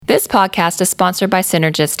This podcast is sponsored by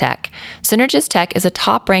Synergist Tech. Synergist Tech is a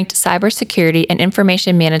top-ranked cybersecurity and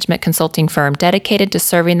information management consulting firm dedicated to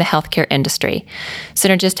serving the healthcare industry.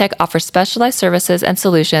 Synergist Tech offers specialized services and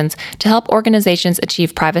solutions to help organizations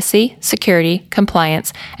achieve privacy, security,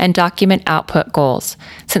 compliance, and document output goals.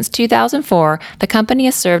 Since 2004, the company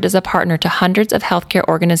has served as a partner to hundreds of healthcare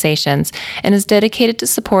organizations and is dedicated to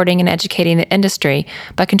supporting and educating the industry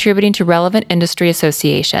by contributing to relevant industry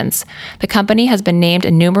associations. The company has been named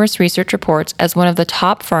in numerous research reports as one of the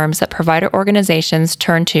top firms that provider organizations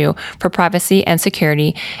turn to for privacy and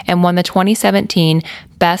security, and won the 2017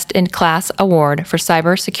 Best in Class Award for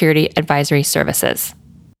Cybersecurity Advisory Services.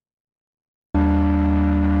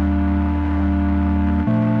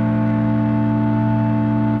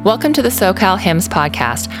 Welcome to the SoCal HIMSS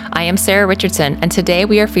podcast. I am Sarah Richardson, and today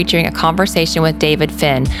we are featuring a conversation with David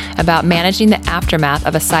Finn about managing the aftermath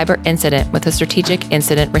of a cyber incident with a strategic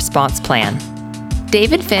incident response plan.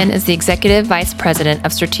 David Finn is the Executive Vice President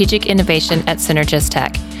of Strategic Innovation at Synergist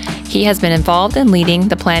Tech. He has been involved in leading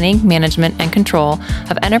the planning, management, and control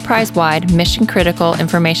of enterprise-wide mission-critical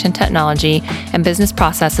information technology and business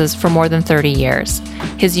processes for more than 30 years.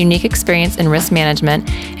 His unique experience in risk management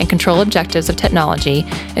and control objectives of technology,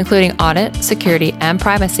 including audit, security, and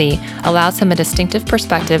privacy, allows him a distinctive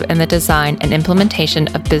perspective in the design and implementation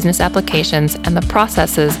of business applications and the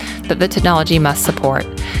processes that the technology must support.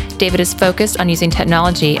 David is focused on using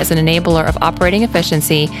technology as an enabler of operating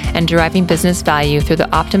efficiency and deriving business value through the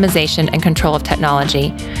optimization and control of technology.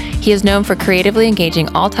 He is known for creatively engaging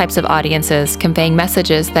all types of audiences, conveying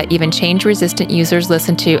messages that even change-resistant users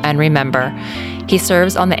listen to and remember. He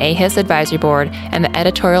serves on the AHIS Advisory Board and the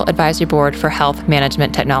Editorial Advisory Board for Health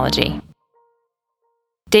Management Technology.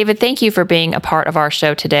 David, thank you for being a part of our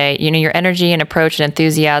show today. Your energy and approach and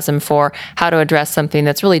enthusiasm for how to address something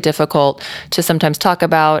that's really difficult to sometimes talk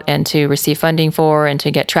about and to receive funding for and to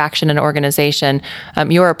get traction in an organization.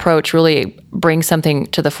 Your approach really brings something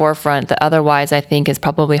to the forefront that otherwise I think is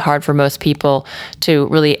probably hard for most people to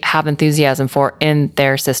really have enthusiasm for in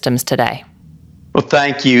their systems today. Well,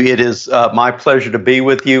 thank you. It is my pleasure to be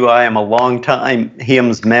with you. I am a longtime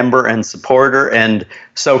HIMSS member and supporter, and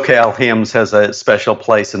SoCal HIMSS has a special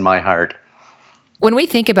place in my heart. When we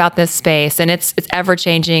think about this space, and it's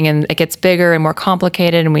ever-changing and it gets bigger and more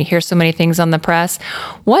complicated, and we hear so many things on the press,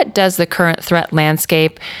 what does the current threat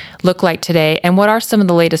landscape look like today, and what are some of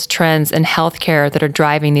the latest trends in healthcare that are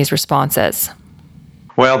driving these responses?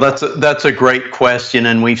 Well, that's a great question,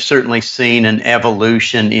 and we've certainly seen an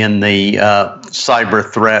evolution in the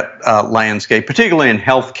cyber threat landscape, particularly in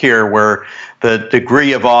healthcare, where the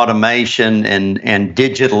degree of automation and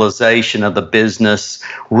digitalization of the business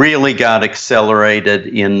really got accelerated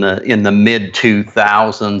in the mid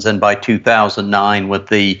 2000s, and by 2009 with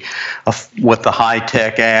the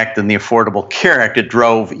HITECH Act and the Affordable Care Act, it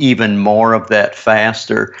drove even more of that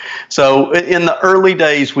faster. So in the early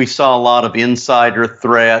days, we saw a lot of insider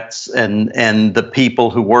threats and the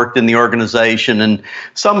people who worked in the organization, and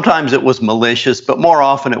sometimes it was malicious, but more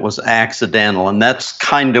often it was accidental, and that's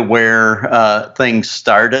kind of where things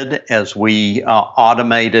started as we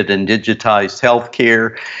automated and digitized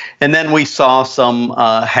healthcare. And then we saw some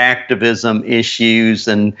hacktivism issues,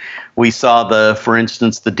 and we saw for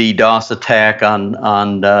instance, the DDoS attack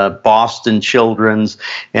on Boston Children's.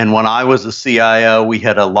 And when I was a CIO, we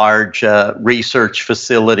had a large research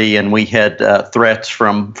facility, and we had threats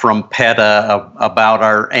from PETA about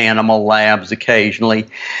our animal labs occasionally.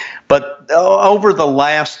 But over the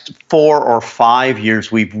last 4 or 5 years,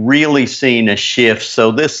 we've really seen a shift.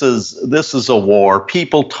 So this is a war.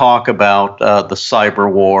 People talk about the cyber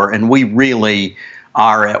war, and we really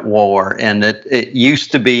are at war. And it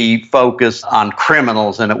used to be focused on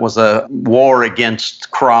criminals, and it was a war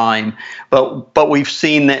against crime. But we've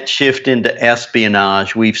seen that shift into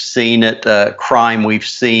espionage. We've seen it crime. We've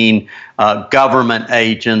seen government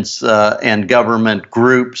agents and government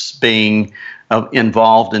groups being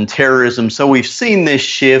involved in terrorism. So we've seen this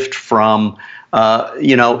shift from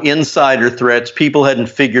insider threats. People hadn't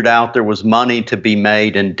figured out there was money to be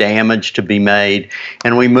made and damage to be made.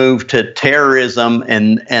 And we moved to terrorism,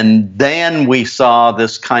 and then we saw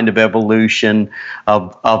this kind of evolution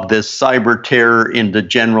of this cyber terror into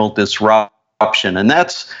general disruption. And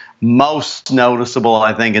that's most noticeable,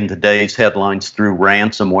 I think, in today's headlines through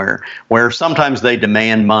ransomware, where sometimes they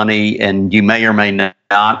demand money and you may or may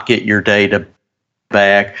not get your data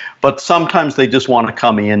back, but sometimes they just want to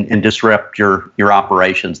come in and disrupt your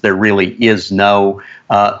operations. There really is no,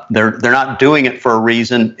 they're not doing it for a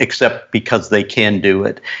reason except because they can do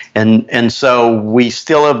it. And so we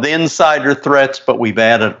still have the insider threats, but we've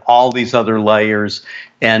added all these other layers,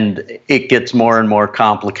 and it gets more and more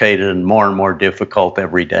complicated and more difficult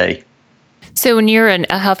every day. So when you're a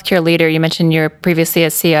healthcare leader, you mentioned you're previously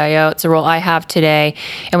a CIO. It's a role I have today,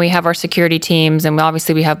 and we have our security teams, and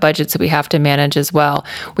obviously we have budgets that we have to manage as well.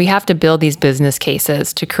 We have to build these business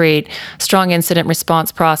cases to create strong incident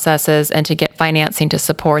response processes and to get financing to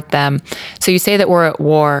support them. So you say that we're at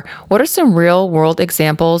war. What are some real world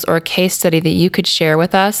examples or a case study that you could share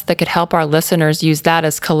with us that could help our listeners use that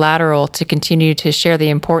as collateral to continue to share the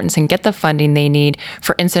importance and get the funding they need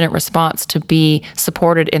for incident response to be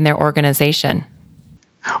supported in their organization?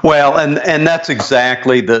 Well, and that's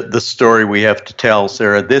exactly the story we have to tell,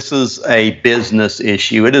 Sarah. This is a business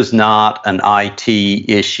issue. It is not an IT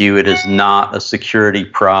issue. It is not a security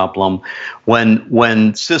problem.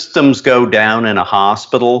 When systems go down in a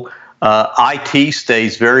hospital, IT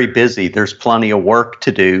stays very busy. There's plenty of work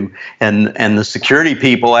to do, and the security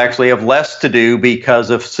people actually have less to do because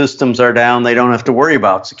if systems are down, they don't have to worry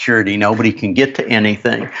about security. Nobody can get to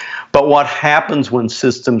anything. But what happens when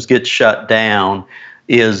systems get shut down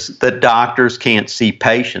is that doctors can't see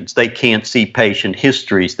patients. They can't see patient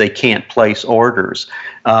histories. They can't place orders.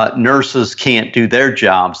 Nurses can't do their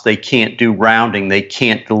jobs. They can't do rounding. They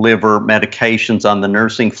can't deliver medications on the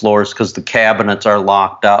nursing floors because the cabinets are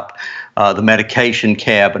locked up, the medication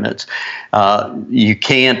cabinets. You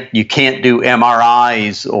can't do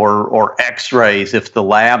MRIs or X-rays if the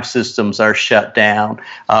lab systems are shut down.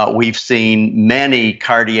 We've seen many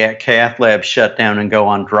cardiac cath labs shut down and go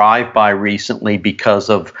on drive-by recently because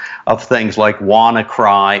of things like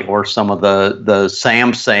WannaCry or some of the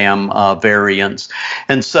SamSam variants.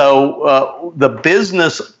 And so the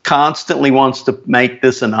business constantly wants to make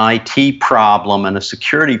this an IT problem and a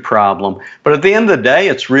security problem. But at the end of the day,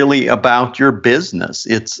 it's really about your business.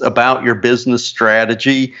 It's about your business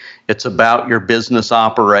strategy. It's about your business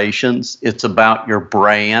operations. It's about your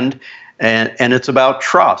brand. And it's about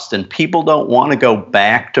trust. And people don't want to go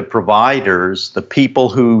back to providers, the people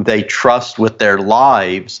who they trust with their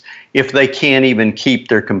lives, if they can't even keep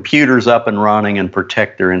their computers up and running and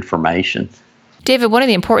protect their information. David, one of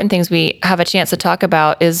the important things we have a chance to talk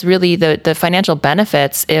about is really the financial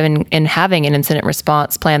benefits in having an incident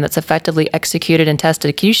response plan that's effectively executed and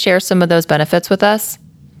tested. Can you share some of those benefits with us?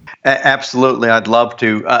 Absolutely, I'd love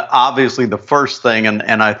to. Obviously, the first thing, and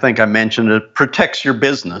I think I mentioned it, protects your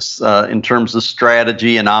business in terms of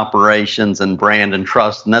strategy and operations and brand and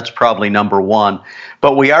trust, and that's probably number one.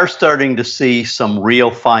 But we are starting to see some real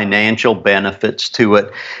financial benefits to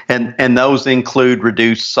it, and those include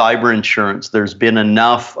reduced cyber insurance. There's been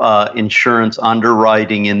enough insurance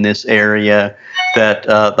underwriting in this area that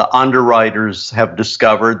the underwriters have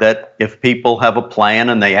discovered that if people have a plan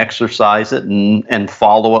and they exercise it and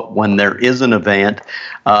follow it when there is an event,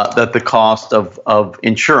 that the cost of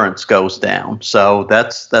insurance goes down. So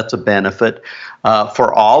that's a benefit.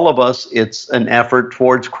 For all of us, it's an effort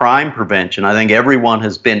towards crime prevention. I think everyone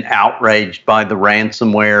has been outraged by the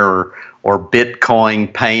ransomware or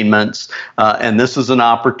Bitcoin payments, and this is an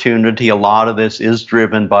opportunity. A lot of this is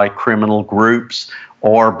driven by criminal groups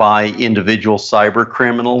or by individual cyber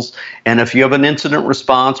criminals. And if you have an incident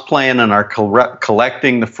response plan and are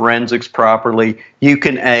collecting the forensics properly, you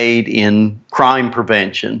can aid in crime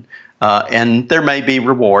prevention. And there may be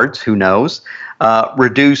rewards, who knows.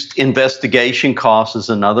 Reduced investigation costs is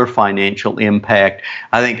another financial impact.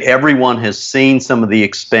 I think everyone has seen some of the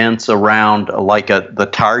expense around the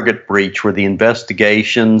Target breach, where the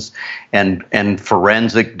investigations and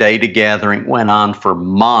forensic data gathering went on for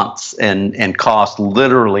months and cost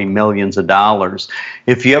literally millions of dollars.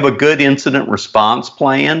 If you have a good incident response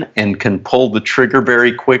plan and can pull the trigger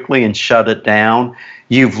very quickly and shut it down,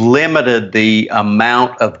 you've limited the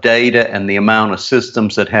amount of data and the amount of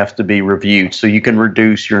systems that have to be reviewed. So you can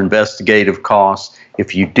reduce your investigative costs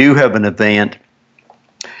if you do have an event.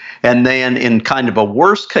 And then in kind of a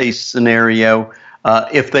worst case scenario,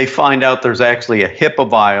 if they find out there's actually a HIPAA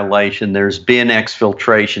violation, there's been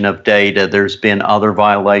exfiltration of data, there's been other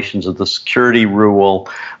violations of the security rule,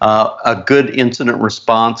 a good incident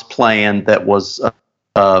response plan that was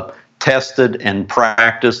tested and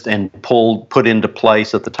practiced and put into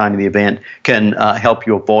place at the time of the event can help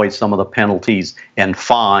you avoid some of the penalties and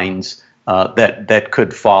fines that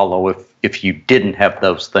could follow if you didn't have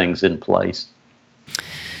those things in place.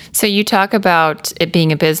 So you talk about it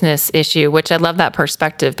being a business issue, which I love that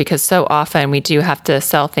perspective, because so often we do have to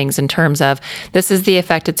sell things in terms of this is the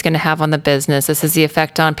effect it's going to have on the business, this is the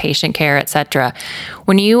effect on patient care, et cetera.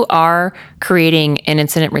 When you are creating an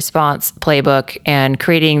incident response playbook and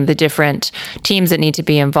creating the different teams that need to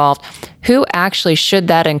be involved, who actually should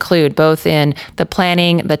that include, both in the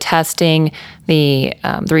planning, the testing, the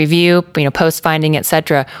review, post-finding, et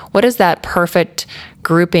cetera? What is that perfect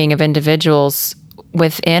grouping of individuals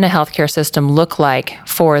within a healthcare system look like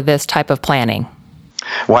for this type of planning?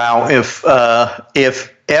 Wow,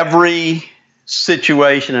 if every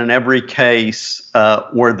situation and every case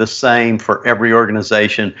were the same for every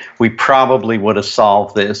organization, we probably would have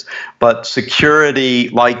solved this. But security,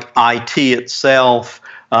 like IT itself,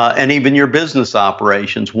 and even your business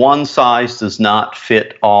operations, one size does not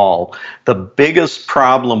fit all. The biggest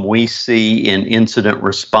problem we see in incident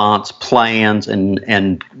response plans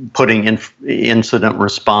and putting incident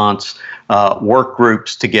response work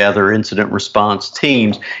groups together, incident response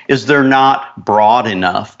teams, is they're not broad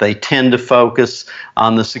enough. They tend to focus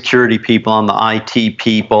on the security people, on the IT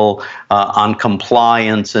people, on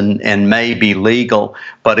compliance and maybe legal.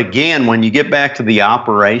 But again, when you get back to the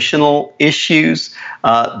operational issues,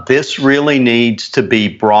 this really needs to be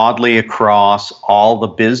broadly across all the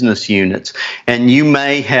business units. And you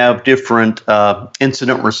may have different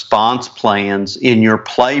incident response plans in your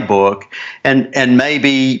playbook, and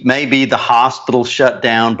maybe the hospital shut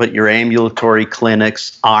down, but your ambulatory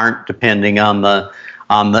clinics aren't, depending on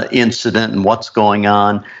the incident and what's going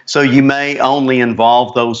on. So you may only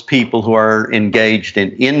involve those people who are engaged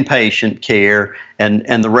in inpatient care,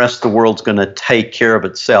 and the rest of the world's going to take care of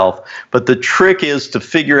itself. But the trick is to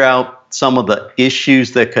figure out some of the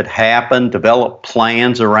issues that could happen, develop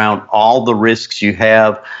plans around all the risks you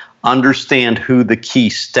have, understand who the key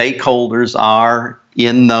stakeholders are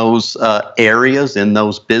in those areas, in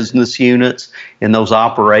those business units, in those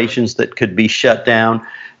operations that could be shut down.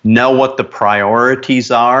 Know what the priorities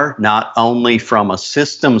are, not only from a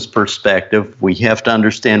systems perspective. We have to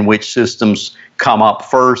understand which systems come up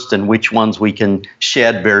first and which ones we can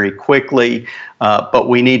shed very quickly. But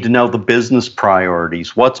we need to know the business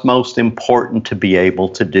priorities. What's most important to be able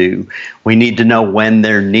to do? We need to know when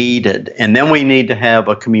they're needed. And then we need to have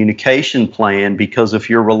a communication plan, because if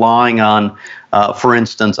you're relying on, for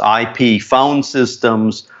instance, IP phone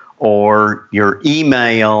systems or your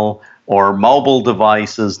email or mobile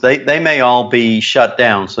devices, they may all be shut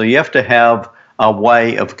down. So you have to have a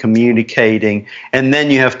way of communicating, and then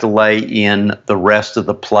you have to lay in the rest of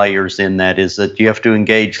the players in that. Is that you have to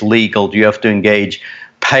engage legal, you have to engage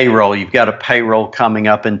payroll. You've got a payroll coming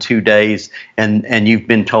up in 2 days, and you've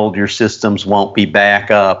been told your systems won't be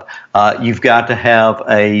back up. You've got to have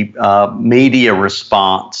a media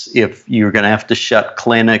response if you're going to have to shut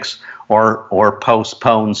clinics or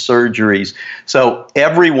postpone surgeries. So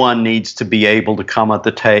everyone needs to be able to come at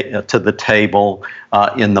to the table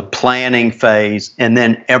in the planning phase, and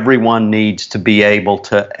then everyone needs to be able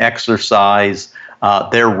to exercise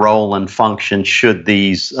their role and function should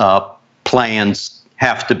these plans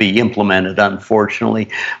have to be implemented, unfortunately.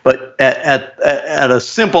 But at a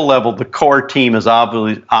simple level, the core team is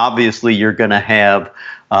obviously you're going to have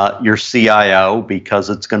your CIO, because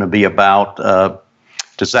it's going to be about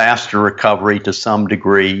disaster recovery to some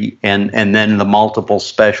degree, and then the multiple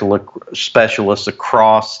specialists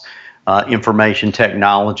across information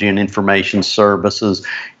technology and information services.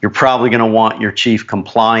 You're probably going to want your chief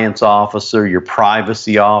compliance officer, your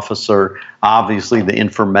privacy officer, obviously the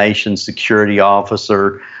information security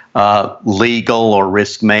officer, legal or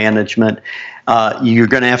risk management. You're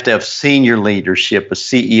going to have senior leadership, a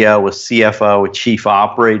CEO, a CFO, a chief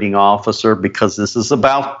operating officer, because this is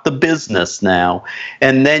about the business now.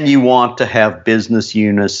 And then you want to have business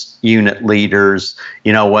unit leaders,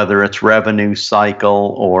 whether it's revenue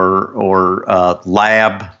cycle or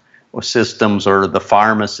lab systems or the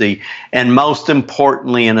pharmacy. And most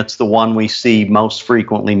importantly, and it's the one we see most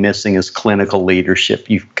frequently missing, is clinical leadership.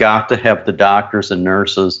 You've got to have the doctors and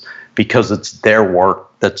nurses, because it's their work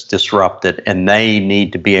that's disrupted, and they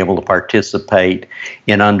need to be able to participate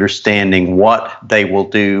in understanding what they will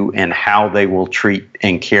do and how they will treat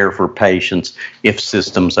and care for patients if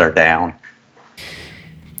systems are down.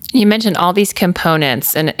 You mentioned all these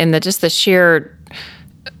components, and just the sheer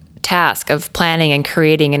task of planning and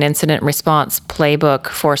creating an incident response playbook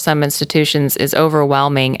for some institutions is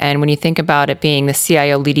overwhelming. And when you think about it being the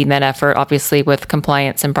CIO leading that effort, obviously with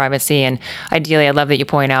compliance and privacy, and ideally, I love that you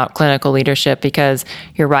point out clinical leadership, because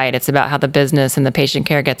you're right, it's about how the business and the patient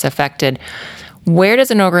care gets affected. Where does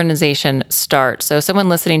an organization start? So someone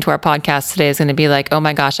listening to our podcast today is going to be like, oh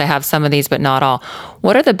my gosh, I have some of these, but not all.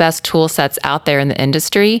 What are the best tool sets out there in the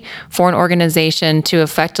industry for an organization to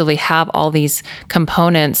effectively have all these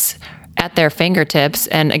components at their fingertips?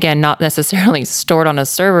 And again, not necessarily stored on a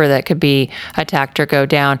server that could be attacked or go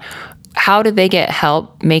down. How do they get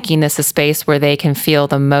help making this a space where they can feel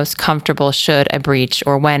the most comfortable should a breach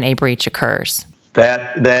or when a breach occurs?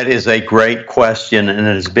 That is a great question, and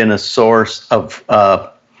it has been a source of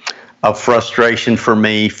frustration for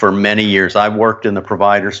me for many years. I've worked in the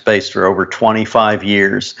provider space for over 25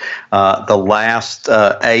 years, the last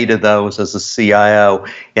 8 of those as a CIO,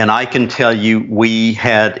 and I can tell you we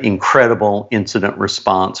had incredible incident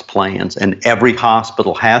response plans, and every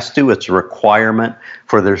hospital has to. It's a requirement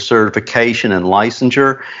for their certification and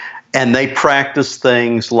licensure, and they practice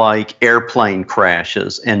things like airplane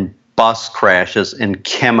crashes and bus crashes and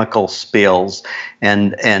chemical spills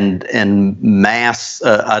and mass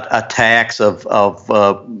attacks of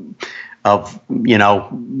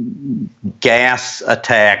gas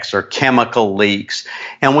attacks or chemical leaks,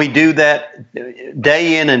 and we do that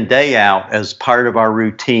day in and day out as part of our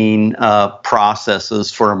routine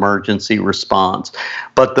processes for emergency response.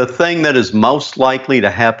 But the thing that is most likely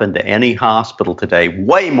to happen to any hospital today,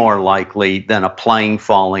 way more likely than a plane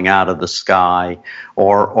falling out of the sky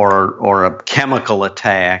or a chemical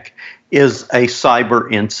attack, is a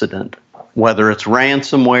cyber incident. Whether it's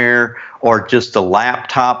ransomware or just a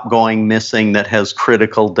laptop going missing that has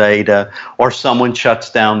critical data, or someone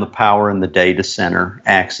shuts down the power in the data center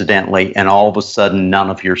accidentally, and all of a sudden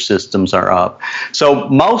none of your systems are up. So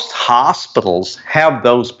most hospitals have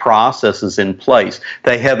those processes in place.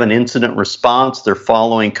 They have an incident response, they're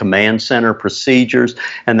following command center procedures,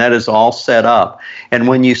 and that is all set up. And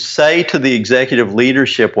when you say to the executive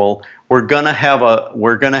leadership, well, we're going to have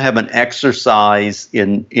an exercise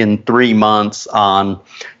in 3 months on,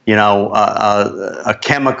 a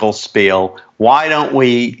chemical spill. Why don't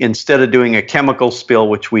we, instead of doing a chemical spill,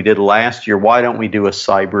 which we did last year, why don't we do a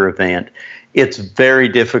cyber event? It's very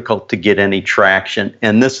difficult to get any traction,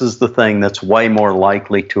 and this is the thing that's way more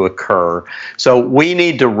likely to occur. So we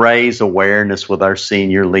need to raise awareness with our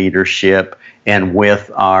senior leadership and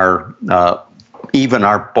with our even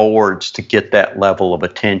our boards to get that level of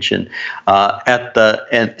attention. At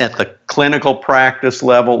the clinical practice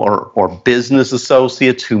level or business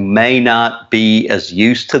associates who may not be as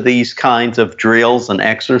used to these kinds of drills and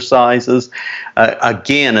exercises,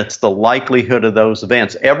 again, it's the likelihood of those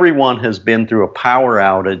events. Everyone has been through a power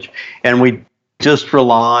outage, and we just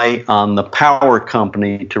rely on the power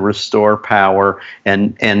company to restore power,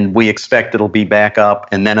 and we expect it'll be back up.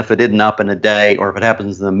 And then if it isn't up in a day, or if it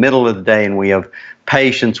happens in the middle of the day and we have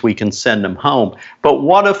patients, we can send them home. But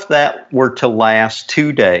what if that were to last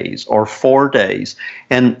 2 days or 4 days?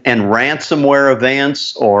 And ransomware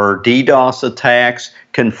events or DDoS attacks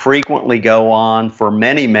can frequently go on for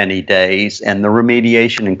many, many days, and the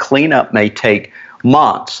remediation and cleanup may take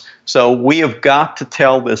months. So we have got to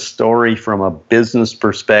tell this story from a business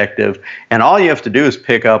perspective, and all you have to do is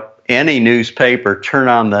pick up any newspaper, turn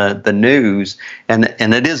on the news, and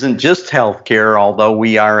it isn't just healthcare, although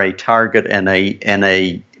we are a target and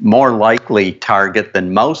a more likely target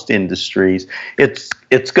than most industries.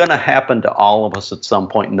 It's going to happen to all of us at some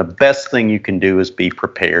point, and the best thing you can do is be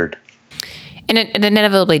prepared. And it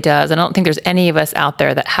inevitably does. I don't think there's any of us out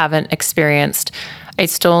there that haven't experienced a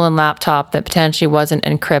stolen laptop that potentially wasn't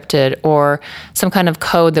encrypted, or some kind of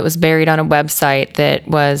code that was buried on a website that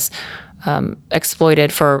was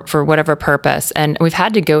exploited for whatever purpose. And we've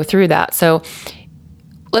had to go through that. So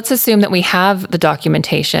let's assume that we have the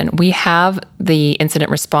documentation, we have the incident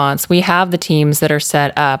response, we have the teams that are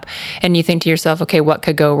set up, and you think to yourself, okay, what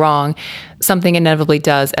could go wrong? Something inevitably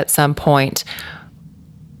does at some point.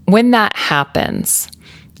 When that happens,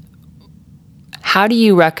 how do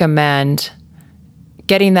you recommend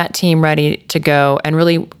getting that team ready to go and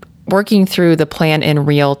really working through the plan in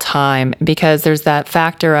real time? Because there's that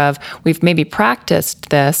factor of we've maybe practiced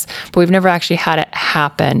this, but we've never actually had it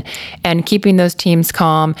happen. And keeping those teams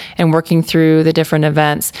calm and working through the different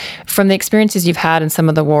events. From the experiences you've had in some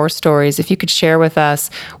of the war stories, if you could share with us,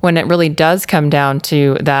 when it really does come down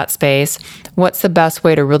to that space, what's the best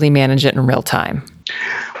way to really manage it in real time?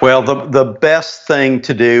 Well, the best thing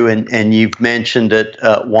to do, and you've mentioned it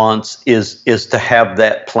once, is to have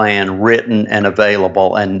that plan written and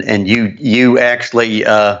available. And you actually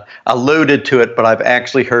alluded to it, but I've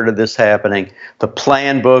actually heard of this happening. The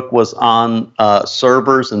plan book was on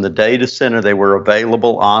servers in the data center. They were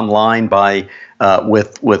available online by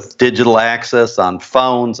with digital access on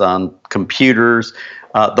phones, on computers.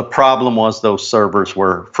 The problem was those servers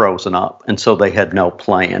were frozen up, and so they had no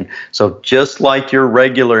plan. So just like your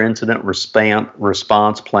regular incident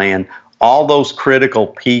response plan, all those critical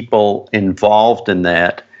people involved in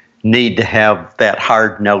that need to have that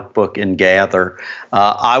hard notebook and gather.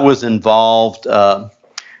 I was involved, and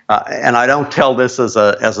I don't tell this as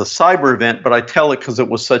a cyber event, but I tell it because it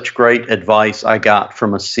was such great advice I got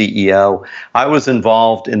from a CEO. I was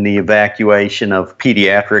involved in the evacuation of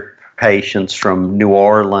pediatric patients from New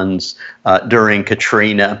Orleans during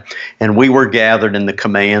Katrina, and we were gathered in the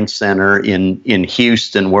command center in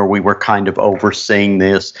Houston, where we were kind of overseeing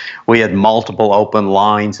this. We had multiple open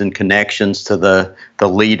lines and connections to the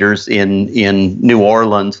leaders in New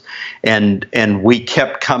Orleans, and we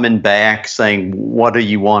kept coming back saying, what do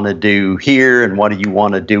you want to do here, and what do you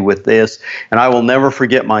want to do with this? And I will never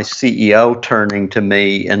forget my CEO turning to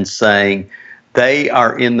me and saying, they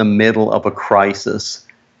are in the middle of a crisis.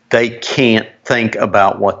 They can't think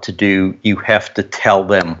about what to do. You have to tell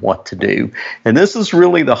them what to do. And this is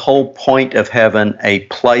really the whole point of having a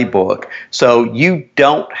playbook. So you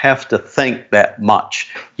don't have to think that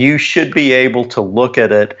much. You should be able to look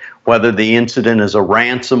at it, whether the incident is a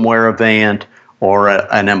ransomware event or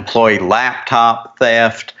an employee laptop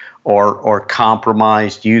theft, or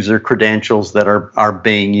compromised user credentials that are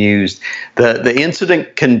being used. The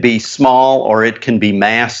incident can be small or it can be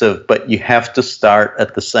massive, but you have to start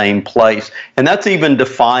at the same place. And that's even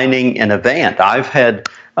defining an event. I've had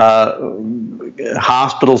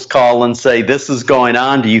hospitals call and say, this is going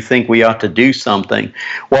on, do you think we ought to do something?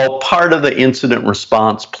 Well, part of the incident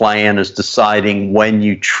response plan is deciding when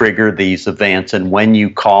you trigger these events and when you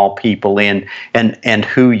call people in and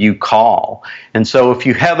who you call. And so if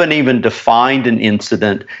you haven't even defined an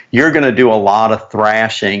incident, you're going to do a lot of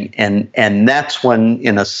thrashing, and that's when,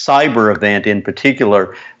 in a cyber event in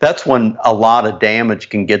particular, that's when a lot of damage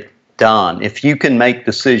can get done. If you can make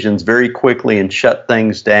decisions very quickly and shut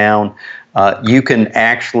things down, you can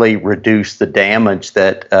actually reduce the damage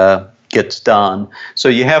that gets done. So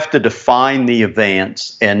you have to define the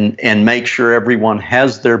events and make sure everyone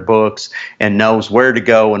has their books and knows where to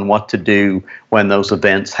go and what to do when those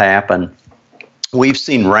events happen. We've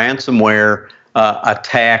seen ransomware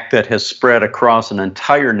attack that has spread across an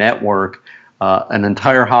entire network, an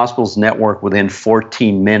entire hospital's network, within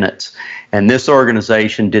 14 minutes. And this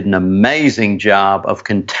organization did an amazing job of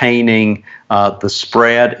containing the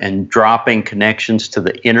spread and dropping connections to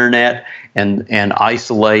the internet and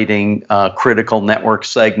isolating critical network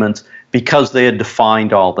segments, because they had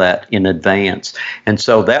defined all that in advance. And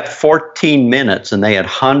so that 14 minutes, and they had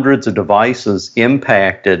hundreds of devices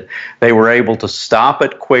impacted, they were able to stop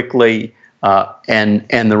it quickly.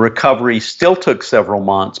 And the recovery still took several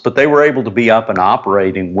months, but they were able to be up and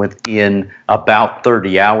operating within about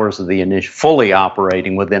 30 hours of the initial, fully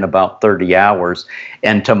operating within about 30 hours.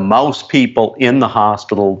 And to most people in the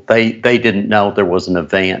hospital, they didn't know there was an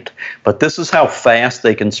event. But this is how fast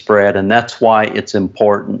they can spread, and that's why it's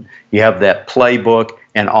important. You have that playbook,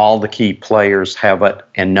 and all the key players have it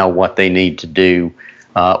and know what they need to do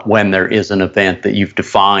when there is an event that you've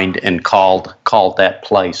defined and called that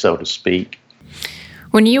play, so to speak.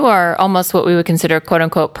 When you are almost what we would consider, quote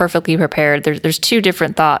unquote, perfectly prepared, there's two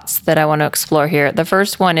different thoughts that I want to explore here. The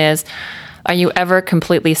first one is, are you ever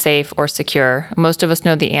completely safe or secure? Most of us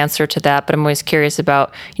know the answer to that, but I'm always curious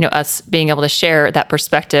about, us being able to share that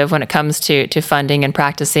perspective when it comes to funding and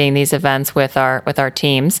practicing these events with our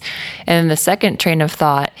teams. And the second train of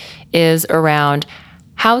thought is around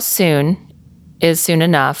how soon is soon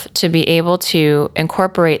enough to be able to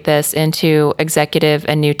incorporate this into executive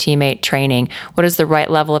and new teammate training? What is the right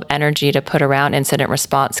level of energy to put around incident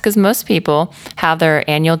response? Because most people have their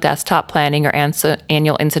annual desktop planning or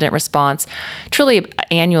annual incident response truly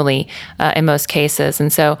annually in most cases.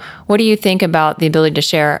 And so what do you think about the ability to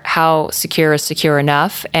share how secure is secure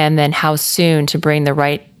enough, and then how soon to bring the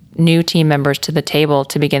right new team members to the table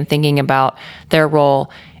to begin thinking about their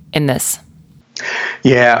role in this?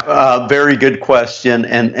 Yeah, very good question.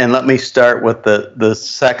 And let me start with the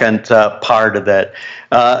second part of that.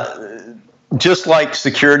 Just like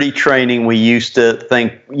security training, we used to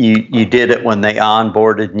think you did it when they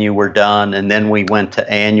onboarded and you were done, and then we went to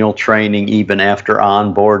annual training even after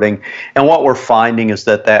onboarding. And what we're finding is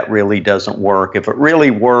that really doesn't work. If it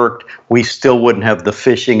really worked, we still wouldn't have the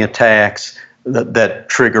phishing attacks that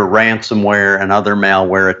trigger ransomware and other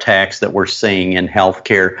malware attacks that we're seeing in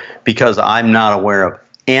healthcare, because I'm not aware of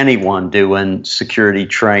anyone doing security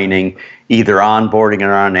training either onboarding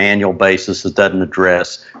or on an annual basis that doesn't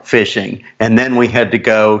address phishing. And then we had to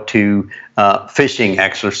go to phishing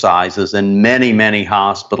exercises, and many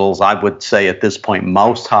hospitals, I would say at this point,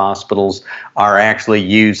 most hospitals are actually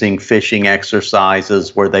using phishing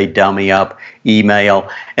exercises where they dummy up email.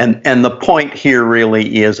 And the point here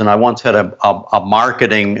really is, and I once had a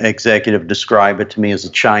marketing executive describe it to me as a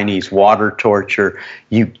Chinese water torture.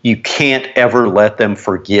 You can't ever let them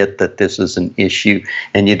forget that this is an issue,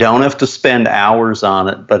 and you don't have to spend hours on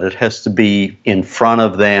it, but it has to be in front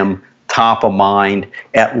of them, top of mind,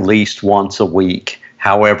 at least once a week,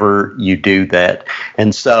 however you do that.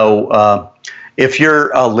 And so if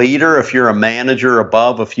you're a leader, if you're a manager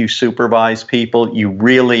above a few supervised people, you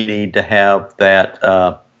really need to have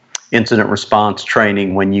that incident response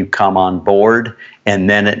training when you come on board, and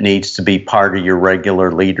then it needs to be part of your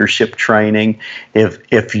regular leadership training.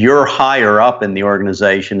 If you're higher up in the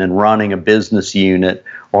organization and running a business unit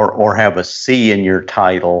or have a C in your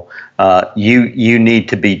title, you need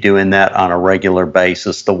to be doing that on a regular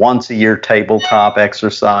basis. The once-a-year tabletop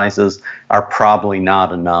exercises are probably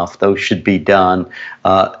not enough. Those should be done.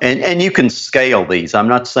 And you can scale these. I'm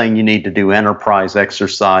not saying you need to do enterprise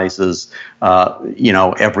exercises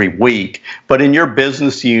every week. But in your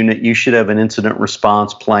business unit, you should have an incident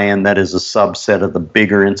response plan that is a subset of the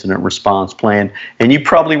bigger incident response plan. And you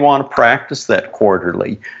probably want to practice that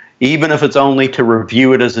quarterly, even if it's only to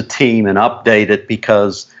review it as a team and update it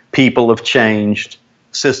because people have changed,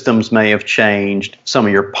 systems may have changed, some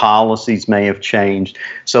of your policies may have changed.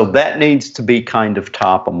 So that needs to be kind of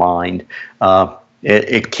top of mind.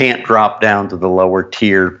 It can't drop down to the lower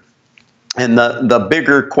tier. And the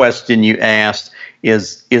bigger question you asked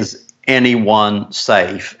is anyone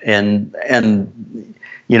safe? And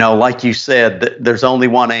like you said, there's only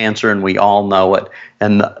one answer, and we all know it.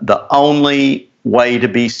 And the only way to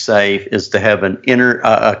be safe is to have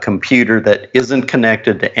a computer that isn't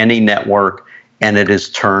connected to any network and it is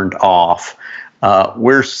turned off.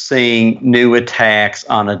 We're seeing new attacks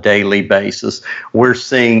on a daily basis. We're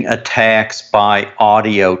seeing attacks by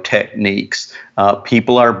audio techniques.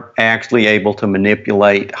 People are actually able to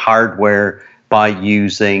manipulate hardware by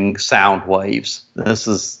using sound waves. This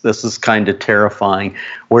is kind of terrifying.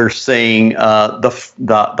 We're seeing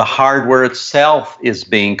the hardware itself is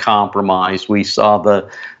being compromised. We saw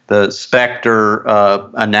the Spectre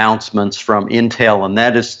announcements from Intel, and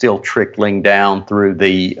that is still trickling down through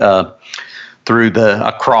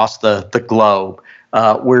across the globe.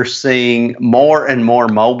 We're seeing more and more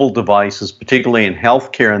mobile devices, particularly in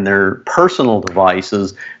healthcare, and their personal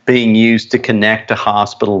devices being used to connect to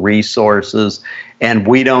hospital resources. And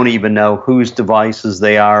we don't even know whose devices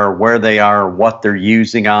they are, where they are, what they're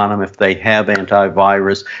using on them, if they have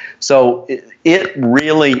antivirus. So it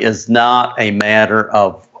really is not a matter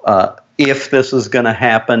of if this is going to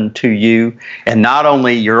happen to you, and not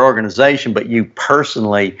only your organization, but you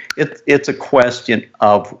personally. It's a question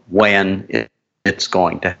of when it's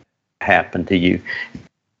going to happen to you.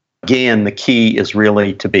 Again, the key is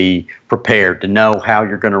really to be prepared, to know how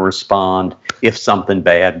you're going to respond if something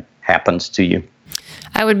bad happens to you.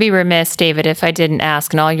 I would be remiss, David, if I didn't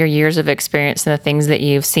ask, in all your years of experience and the things that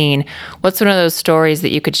you've seen, what's one of those stories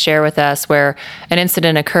that you could share with us where an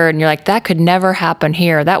incident occurred and you're like, that could never happen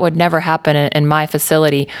here, that would never happen in my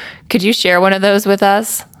facility? Could you share one of those with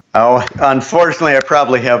us? Oh, unfortunately, I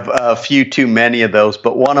probably have a few too many of those,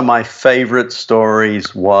 but one of my favorite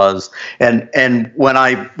stories was, and when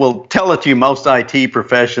I will tell it to you, most IT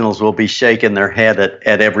professionals will be shaking their head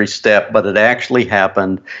at every step, but it actually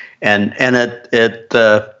happened, and it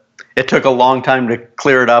took a long time to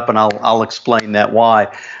clear it up, and I'll explain that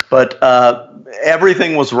why. But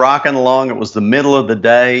everything was rocking along. It was the middle of the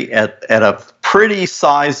day at a pretty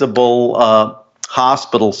sizable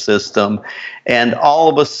hospital system, and all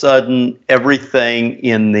of a sudden everything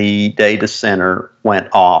in the data center went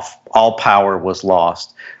off. All power was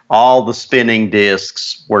lost. All the spinning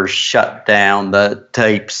disks were shut down, the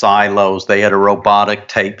tape silos, they had a robotic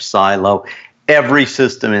tape silo. Every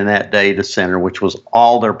system in that data center, which was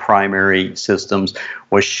all their primary systems,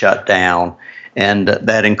 was shut down. And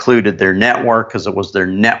that included their network, because it was their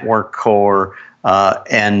network core,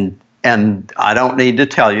 and I don't need to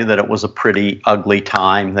tell you that it was a pretty ugly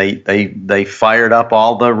time. They fired up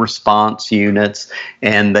all the response units,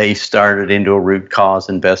 and they started into a root cause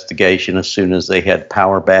investigation as soon as they had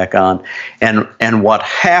power back on. And what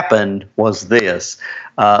happened was this.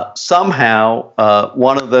 Somehow,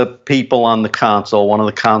 one of the people on the console, one of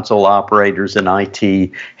the console operators in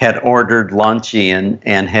IT, had ordered lunch in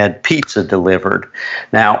and had pizza delivered.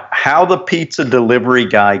 Now, how the pizza delivery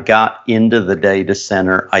guy got into the data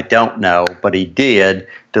center, I don't know, but he did,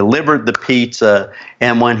 delivered the pizza,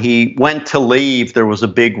 and when he went to leave, there was a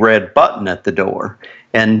big red button at the door.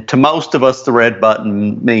 And to most of us, the red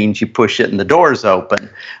button means you push it and the door's open.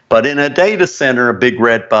 But in a data center, a big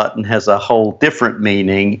red button has a whole different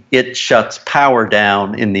meaning. It shuts power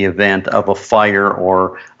down in the event of a fire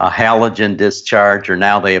or a halogen discharge, or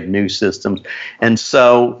now they have new systems. And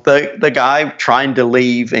so the guy trying to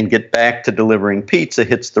leave and get back to delivering pizza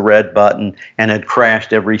hits the red button and had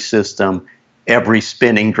crashed every system, every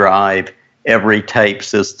spinning drive, every tape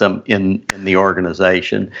system in the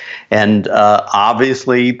organization. And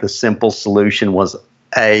obviously, the simple solution was,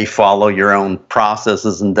 follow your own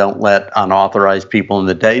processes and don't let unauthorized people in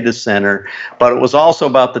the data center. But it was also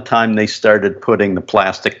about the time they started putting the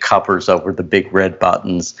plastic covers over the big red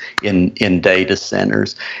buttons in data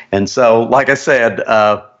centers. And so, like I said,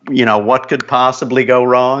 what could possibly go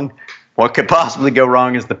wrong? What could possibly go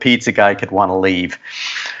wrong is the pizza guy could want to leave.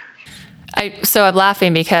 So I'm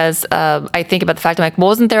laughing because I think about the fact, I'm like, well,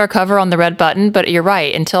 wasn't there a cover on the red button? But you're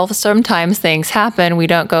right. Until sometimes things happen, we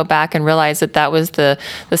don't go back and realize that was the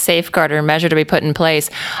safeguard or measure to be put in place.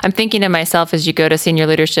 I'm thinking to myself, as you go to senior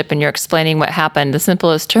leadership and you're explaining what happened, the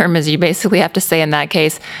simplest term is you basically have to say in that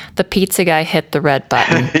case, the pizza guy hit the red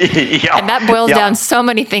button. Yeah. And that boils down so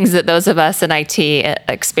many things that those of us in IT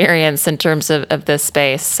experience in terms of this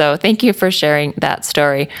space. So thank you for sharing that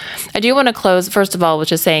story. I do want to close, first of all, with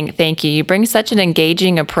just saying thank you. You bring such an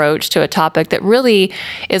engaging approach to a topic that really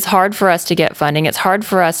is hard for us to get funding. It's hard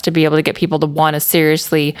for us to be able to get people to want to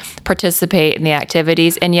seriously participate in the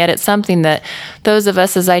activities. And yet it's something that those of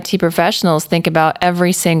us as IT professionals think about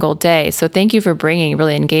every single day. So thank you for bringing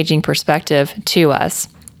really engaging perspective to us.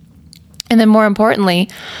 And then more importantly,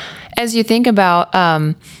 as you think about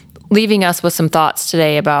leaving us with some thoughts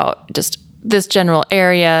today about just this general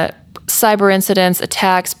area, cyber incidents,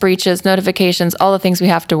 attacks, breaches, notifications, all the things we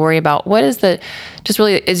have to worry about. What is just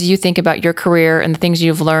really as you think about your career and the things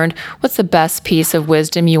you've learned, what's the best piece of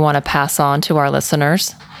wisdom you want to pass on to our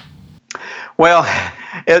listeners? Well,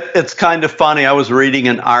 it's kind of funny. I was reading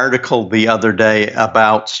an article the other day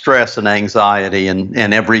about stress and anxiety, and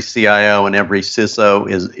every CIO and every CISO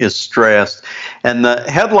is stressed. And the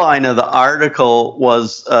headline of the article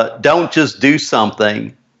was, don't just do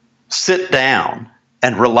something, sit down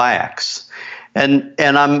and relax. And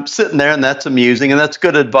I'm sitting there, and that's amusing, and that's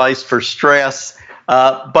good advice for stress.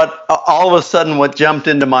 But all of a sudden, what jumped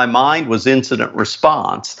into my mind was incident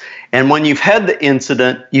response. And when you've had the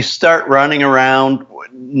incident, you start running around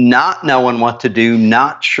not knowing what to do,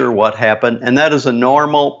 not sure what happened, and that is a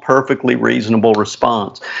normal, perfectly reasonable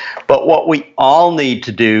response. But what we all need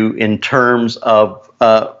to do in terms of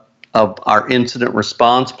our incident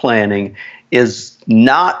response planning is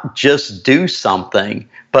not just do something,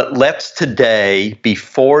 but let's today,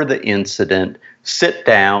 before the incident, sit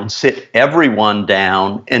everyone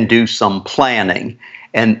down and do some planning.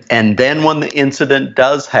 And then when the incident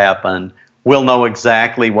does happen, we'll know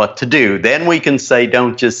exactly what to do. Then we can say,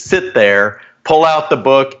 don't just sit there, pull out the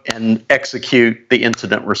book and execute the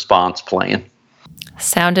incident response plan.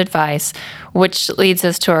 Sound advice, which leads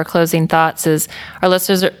us to our closing thoughts is our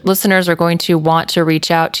listeners are going to want to reach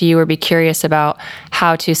out to you or be curious about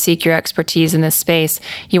how to seek your expertise in this space.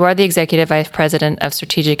 You are the Executive Vice President of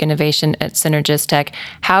Strategic Innovation at Synergistech.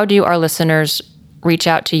 How do our listeners reach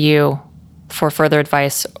out to you for further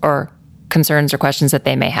advice or concerns or questions that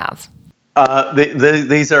they may have?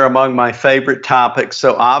 These are among my favorite topics.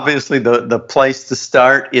 So obviously the place to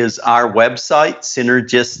start is our website,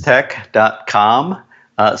 synergistech.com.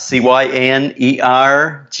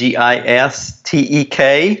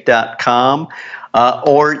 Cynergistek.com,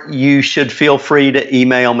 or you should feel free to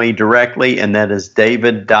email me directly, and that is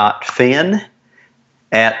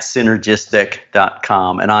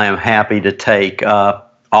david.finn@synergistech.com, and I am happy to take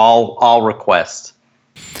all requests.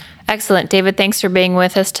 Excellent. David, thanks for being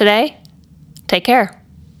with us today. Take care.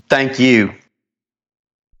 Thank you.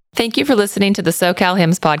 Thank you for listening to the SoCal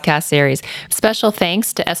HIMSS podcast series. Special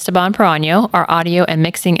thanks to Esteban Perano, our audio and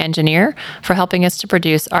mixing engineer, for helping us to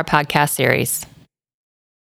produce our podcast series.